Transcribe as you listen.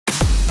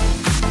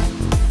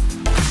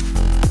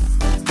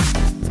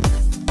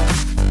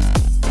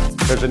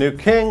There's a new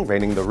king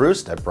reigning the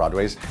roost at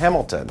Broadway's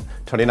Hamilton.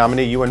 Tony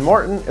nominee Euan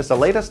Morton is the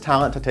latest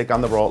talent to take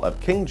on the role of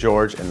King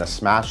George in the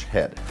smash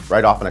hit,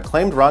 right off an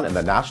acclaimed run in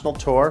the national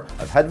tour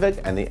of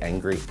Hedwig and the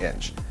Angry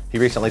Inch. He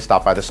recently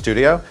stopped by the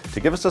studio to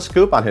give us a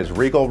scoop on his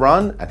regal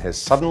run and his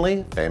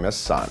suddenly famous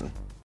son.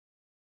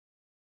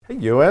 Hey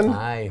Euan,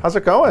 hi. How's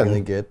it going?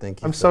 Really good, thank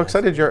you. I'm so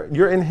excited.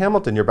 You're in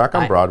Hamilton. You're back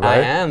on Broadway. I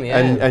am, yeah.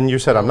 And you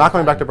said I'm not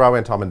going back to Broadway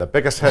until I'm in the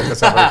biggest hit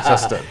that's ever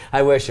existed.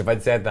 I wish if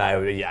I'd said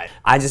that.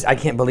 I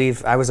can't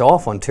believe I was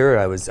off on tour.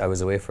 I was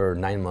away for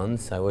 9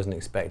 months. I wasn't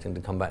expecting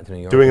to come back to New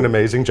York. Doing an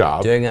amazing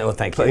job. Doing it. Well,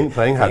 thank you.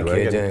 Playing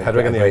Hedwig and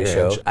Hedwig and the Angry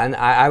Inch. And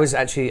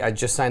I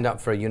just signed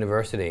up for a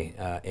university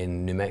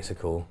in New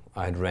Mexico.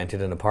 I had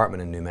rented an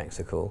apartment in New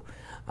Mexico.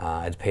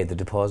 I'd paid the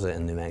deposit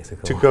in New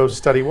Mexico. To go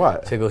study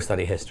what? To go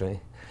study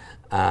history.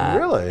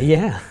 Really?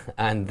 Yeah,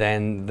 and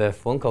then the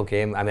phone call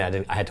came. I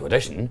mean, I had to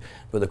audition,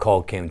 but the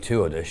call came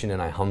to audition,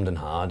 and I hummed and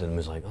hawed and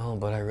was like, "Oh,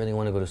 but I really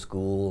want to go to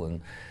school."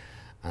 And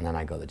then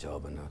I got the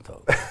job, and I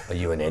thought, "Are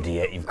you an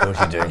idiot? Of course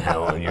you're doing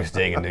Hamilton. You're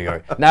staying in New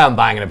York." Now I'm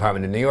buying an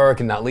apartment in New York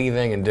and not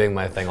leaving and doing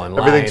my thing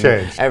online. Everything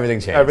changed. Everything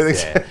changed.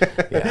 Everything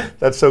changed. Yeah.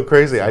 That's so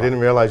crazy. I didn't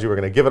realize you were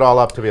going to give it all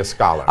up to be a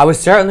scholar. I was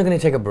certainly going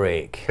to take a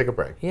break. Take a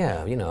break.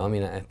 Yeah, you know, I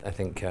mean, I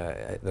think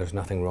there's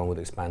nothing wrong with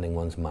expanding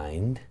one's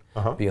mind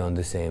beyond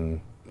the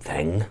same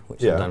thing,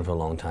 which I've done for a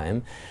long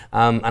time.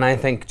 And I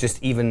think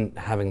just even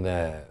having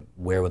the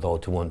wherewithal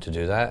to want to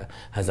do that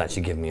has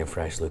actually given me a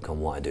fresh look on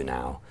what I do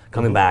now.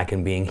 Coming back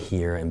and being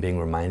here and being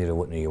reminded of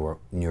what New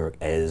York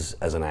is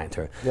as an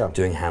actor,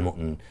 doing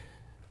Hamilton,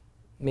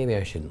 maybe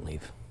I shouldn't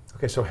leave.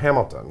 Okay, so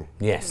Hamilton.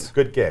 Yes.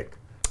 Good gig.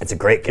 It's a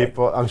great gig.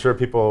 I'm sure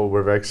people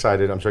were very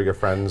excited. I'm sure your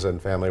friends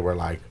and family were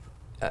like,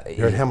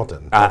 you're in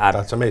Hamilton.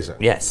 That's amazing.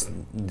 Yes,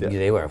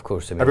 they were, of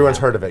course. I mean, everyone's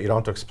heard of it. You don't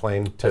have to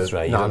explain to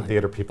right.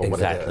 non-theater people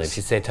what it is. Exactly. If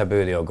you say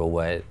taboo, they all go,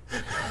 what?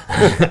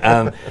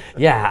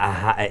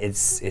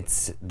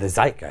 It's the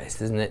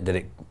zeitgeist, isn't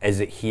it? Is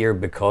it here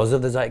because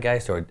of the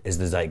zeitgeist, or is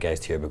the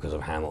zeitgeist here because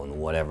of Hamilton,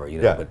 whatever,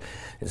 you know? But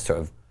it sort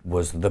of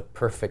was the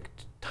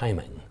perfect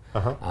timing,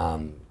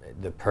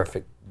 the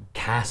perfect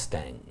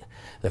casting,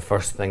 the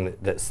first thing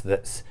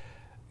that's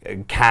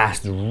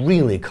cast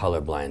really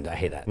colorblind. I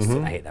hate that.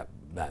 I hate that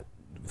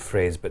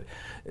phrase, but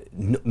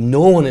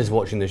no one is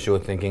watching the show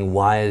thinking,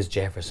 why is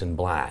Jefferson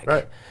black?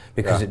 Right.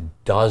 Because it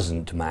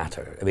doesn't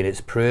matter. I mean,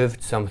 it's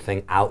proved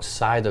something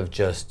outside of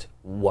just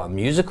what a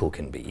musical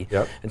can be.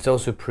 It's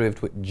also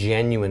proved what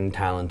genuine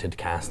talented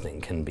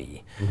casting can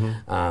be,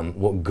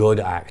 what good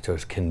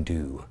actors can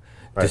do,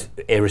 just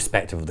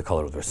irrespective of the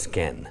color of their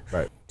skin.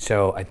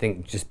 So I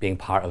think just being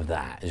part of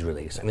that is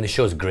really exciting. I mean, the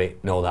show's great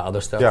and all that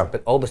other stuff,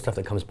 but all the stuff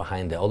that comes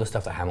behind it, all the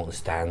stuff that Hamilton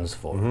stands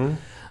for,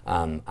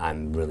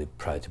 I'm really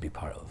proud to be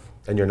part of.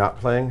 And you're not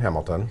playing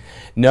Hamilton?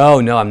 No,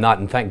 I'm not,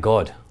 and thank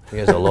God. He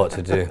has a lot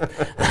to do.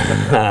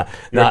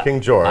 You're King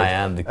George. I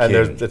am the king.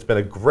 And it's been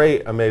a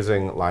great,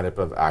 amazing lineup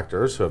of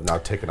actors who have now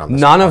taken on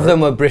this None part. of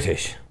them are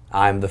British.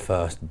 I'm the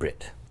first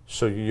Brit.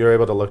 So you're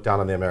able to look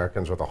down on the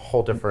Americans with a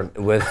whole different...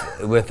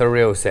 With a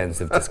real sense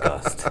of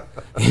disgust.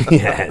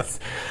 Yes.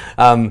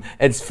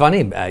 It's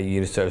funny,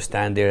 you sort of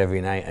stand there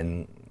every night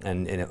and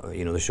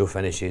you know, the show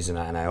finishes and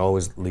I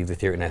always leave the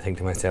theatre and I think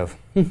to myself,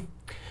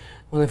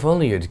 well, if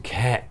only you'd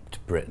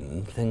kept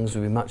Britain, things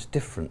would be much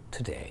different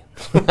today.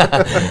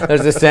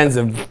 There's a sense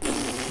of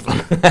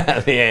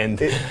at the end.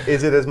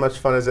 Is it as much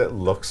fun as it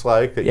looks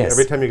like? That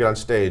every time you get on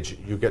stage,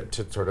 you get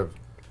to sort of...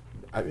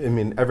 I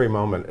mean, every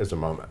moment is a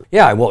moment.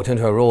 Yeah, I walked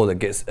into a role that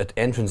gets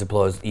entrance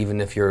applause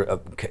even if you're a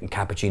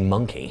capuchin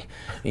monkey.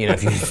 You know,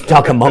 if you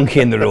stuck a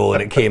monkey in the role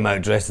and it came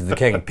out dressed as the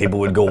king, people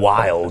would go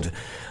wild.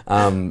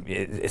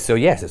 So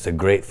yes, it's a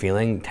great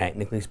feeling,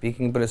 technically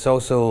speaking, but it's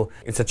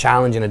a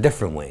challenge in a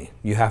different way.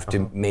 You have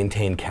to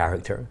maintain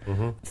character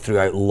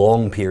throughout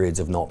long periods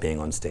of not being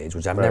on stage,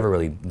 which I've never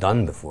really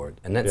done before.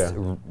 And that's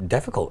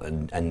difficult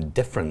and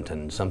different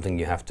and something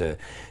you have to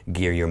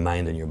gear your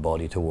mind and your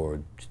body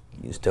toward.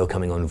 You're still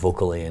coming on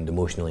vocally and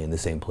emotionally in the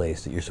same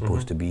place that you're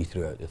supposed to be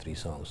throughout the 3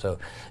 songs. So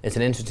it's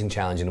an interesting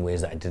challenge in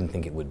ways that I didn't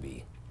think it would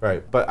be.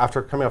 Right, but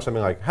after coming off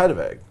something like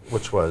Hedwig,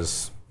 which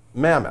was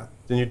mammoth,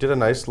 then you did a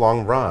nice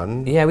long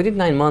run. Yeah, we did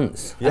 9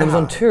 months. And I was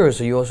on tour,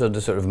 so you also had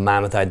the sort of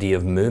mammoth idea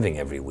of moving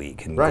every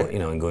week and you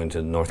know, and going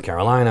to North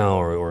Carolina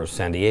or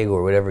San Diego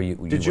or whatever you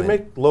Did you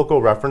make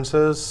local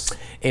references?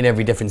 In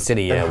every different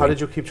city, yeah. And how did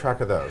you keep track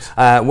of those?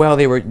 Well,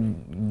 we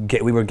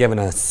were given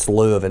a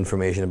slew of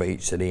information about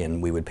each city,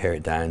 and we would pare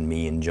it down,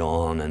 me and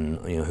John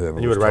and you know whoever.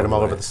 And you would write them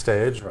all over the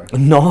stage, right?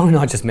 No,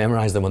 I just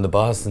memorized them on the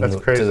bus and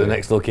to the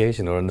next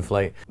location or on the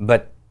flight.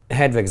 But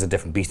Hedwig is a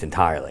different beast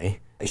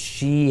entirely.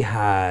 She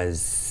has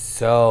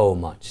so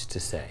much to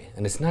say,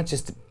 and it's not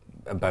just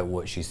about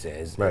what she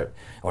says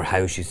or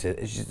how she says.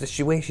 It's just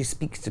the way she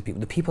speaks to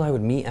people. The people I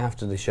would meet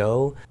after the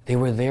show, they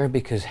were there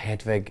because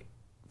Hedwig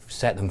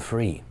set them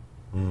free.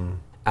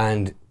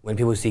 And when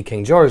people see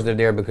King George, they're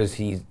there because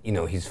he's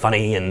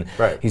funny and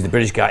he's the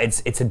British guy.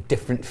 It's a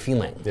different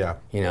feeling.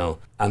 You know,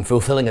 I'm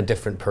fulfilling a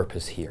different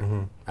purpose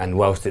here. And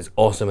whilst it's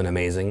awesome and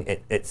amazing,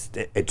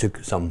 it took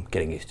some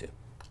getting used to.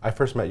 I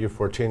first met you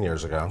 14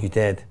 years ago. You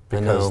did.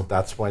 Because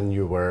that's when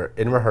you were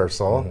in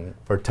rehearsal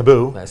for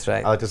Taboo. That's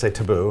right. I like to say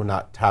taboo,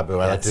 not taboo.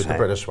 I like to do it the right.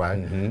 British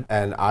way.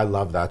 And I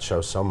love that show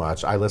so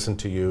much. I listen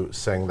to you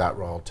sing that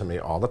role to me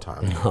all the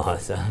time.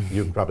 Awesome.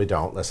 You probably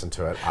don't listen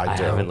to it. I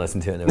do. I haven't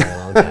listened to it in a very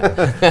long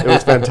time. It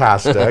was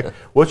fantastic.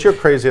 What's your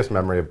craziest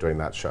memory of doing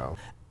that show?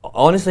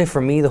 Honestly,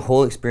 for me, the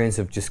whole experience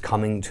of just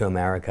coming to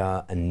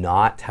America and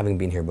not having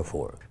been here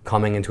before,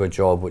 coming into a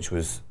job which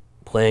was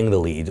playing the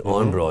lead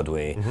on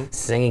Broadway,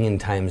 singing in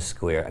Times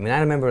Square. I mean, I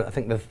remember, I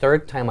think the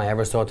third time I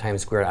ever saw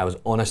Times Square, I was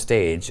on a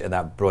stage at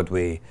that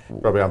Broadway.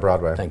 Probably on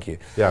Broadway. Thank you.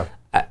 Yeah.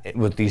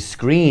 With these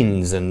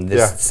screens and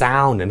this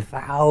sound and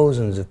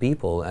thousands of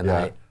people,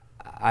 and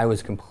I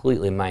was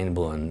completely mind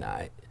blown.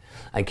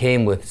 I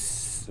came with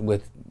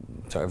sort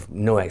of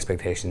no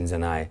expectations,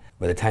 and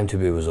by the time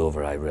Taboo was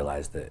over, I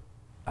realized that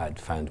I'd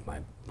found my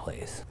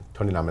place.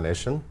 Tony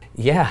nomination?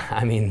 Yeah,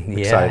 I mean,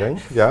 Exciting,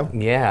 yeah.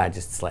 Yeah, I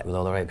just slept with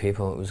all the right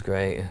people. It was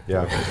great.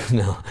 Yeah.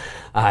 No,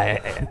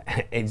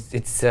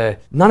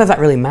 none of that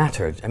really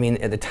mattered. I mean,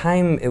 at the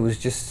time, it was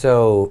just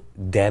so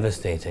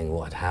devastating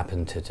what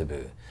happened to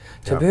Taboo.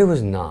 Taboo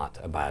was not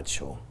a bad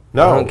show.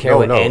 No, I don't care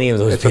what any of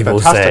those people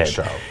said. It's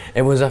a fantastic show.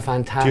 It was a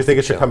fantastic show. Do you think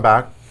it should come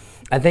back?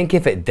 I think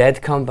if it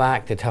did come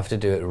back, they'd have to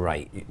do it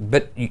right.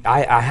 But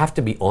I have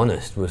to be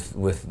honest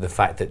with the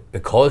fact that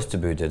because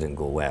Taboo didn't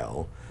go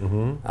well,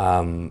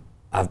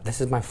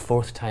 this is my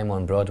 4th time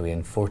on Broadway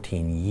in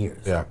 14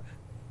 years. Yeah.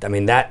 I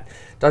mean, I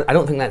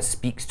don't think that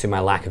speaks to my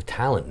lack of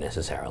talent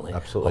necessarily.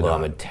 Absolutely although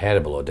not. I'm a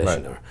terrible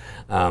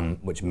auditioner,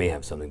 which may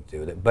have something to do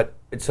with it. But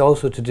it's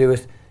also to do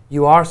with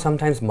you are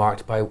sometimes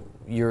marked by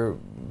your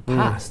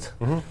past.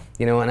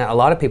 You know, and a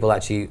lot of people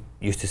actually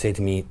used to say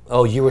to me,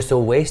 "Oh, you were so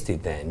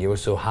wasted then. You were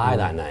so high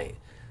that night,"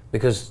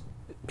 because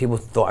people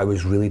thought I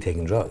was really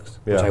taking drugs,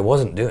 which I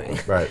wasn't doing.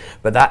 Right.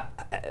 But that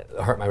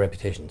hurt my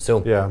reputation.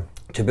 So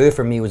Taboo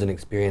for me was an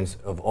experience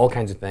of all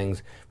kinds of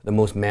things. The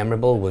most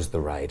memorable was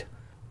the ride,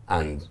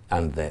 and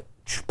the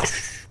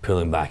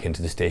pulling back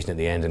into the station at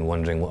the end and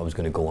wondering what I was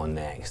going to go on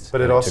next.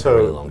 But it took a also,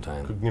 really long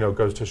time. you know,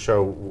 goes to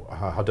show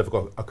how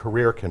difficult a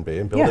career can be,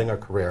 and building a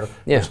career,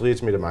 which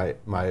leads me to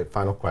my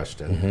final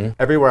question.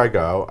 Everywhere I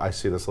go, I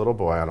see this little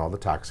boy on all the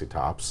taxi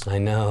tops. I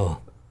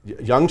know.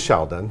 Young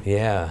Sheldon.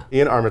 Yeah.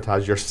 Iain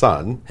Armitage, your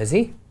son. Is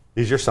he?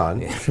 He's your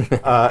son. He's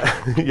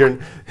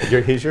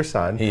your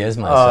son. He is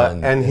my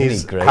son. And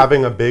he's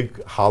having a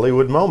big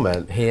Hollywood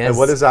moment. He is. And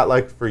what is that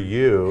like for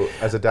you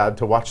as a dad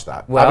to watch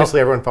that? Well, obviously,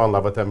 everyone fell in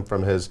love with him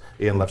from his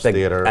Ian Loves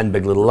Theatre. And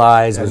Big Little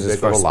Lies was his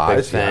Big Little first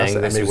Lies, big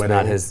thing. yes, This was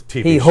not his.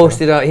 TV He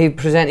hosted. He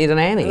presented an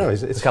Annie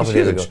a couple of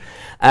days ago.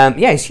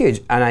 Yeah, he's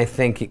huge, and I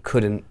think it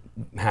couldn't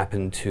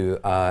happen to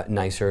a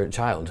nicer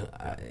child.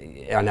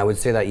 And I would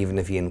say that even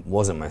if Ian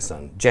wasn't my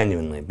son,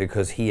 genuinely,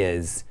 because he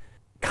is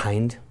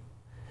kind,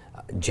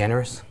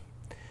 generous,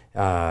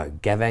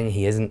 giving.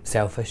 He isn't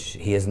selfish.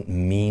 He isn't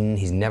mean.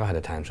 He's never had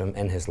a tantrum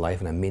in his life,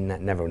 and I mean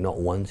that, never, not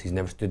once. He's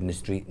never stood in the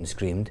street and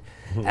screamed,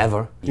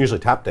 ever. Usually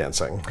tap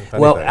dancing.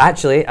 Well,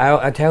 actually,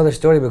 I tell this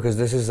story because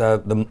this is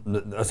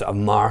a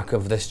mark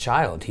of this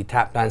child. He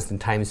tap danced in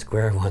Times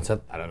Square once. I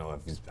don't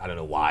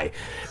know why,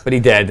 but he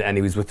did, and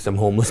he was with some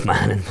homeless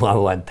man and blah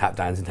blah blah, and tap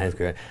danced in Times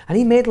Square, and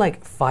he made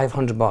like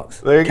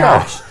 $500 there you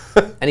cash,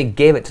 go. and he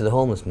gave it to the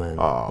homeless man.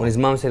 Aww. When his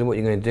mom said, "What are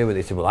you going to do with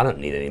it?" He said, "Well, I don't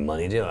need any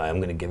money, do I? I'm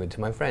going to give it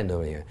to my friend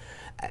over here."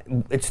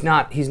 It's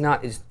not. He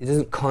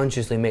doesn't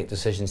consciously make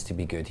decisions to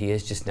be good. He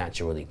is just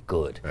naturally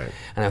good. Right.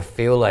 And I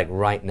feel like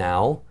right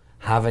now,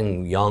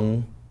 having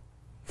young,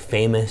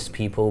 famous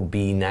people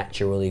be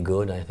naturally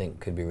good, I think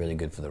could be really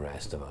good for the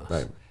rest of us.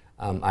 Right.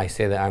 I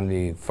say that I'm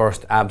the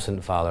first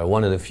absent father,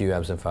 one of the few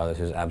absent fathers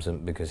who's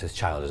absent because his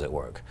child is at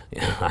work.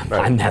 You know,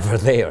 I'm never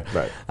there.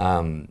 Right.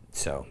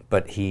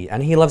 But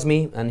he loves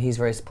me, and he's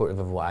very supportive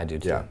of what I do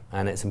too. Yeah.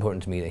 And it's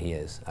important to me that he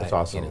is. That's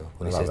awesome. You know,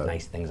 when he says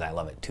nice things, I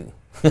love it too.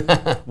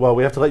 Well,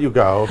 we have to let you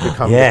go,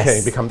 become Yes. the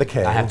king, become the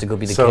king. I have to go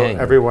be the so king.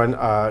 So everyone,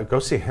 go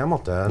see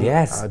Hamilton.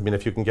 Yes. I mean,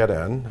 if you can get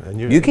in. And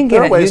you can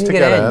get in. You can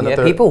get in.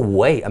 Yeah, people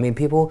wait. I mean,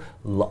 people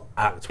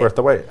it's worth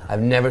the wait.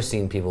 I've never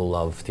seen people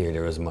love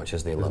theatre as much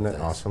as they love this.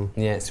 Isn't it awesome?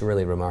 Yeah, it's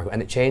really remarkable.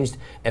 And it changed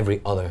every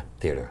other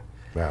theatre.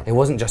 Yeah. It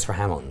wasn't just for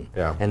Hamilton.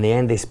 Yeah. In the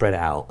end, they spread it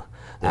out.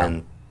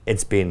 And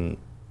it's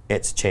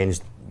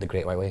changed the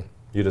Great White Way.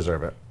 You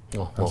deserve it.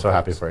 Oh, I'm so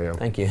happy for you.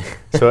 Thank you.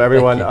 So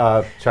everyone,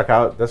 check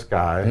out this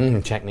guy.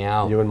 Check me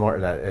out. Euan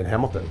Morton in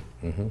Hamilton.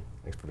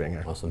 Thanks for being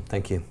here. Awesome.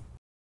 Thank you.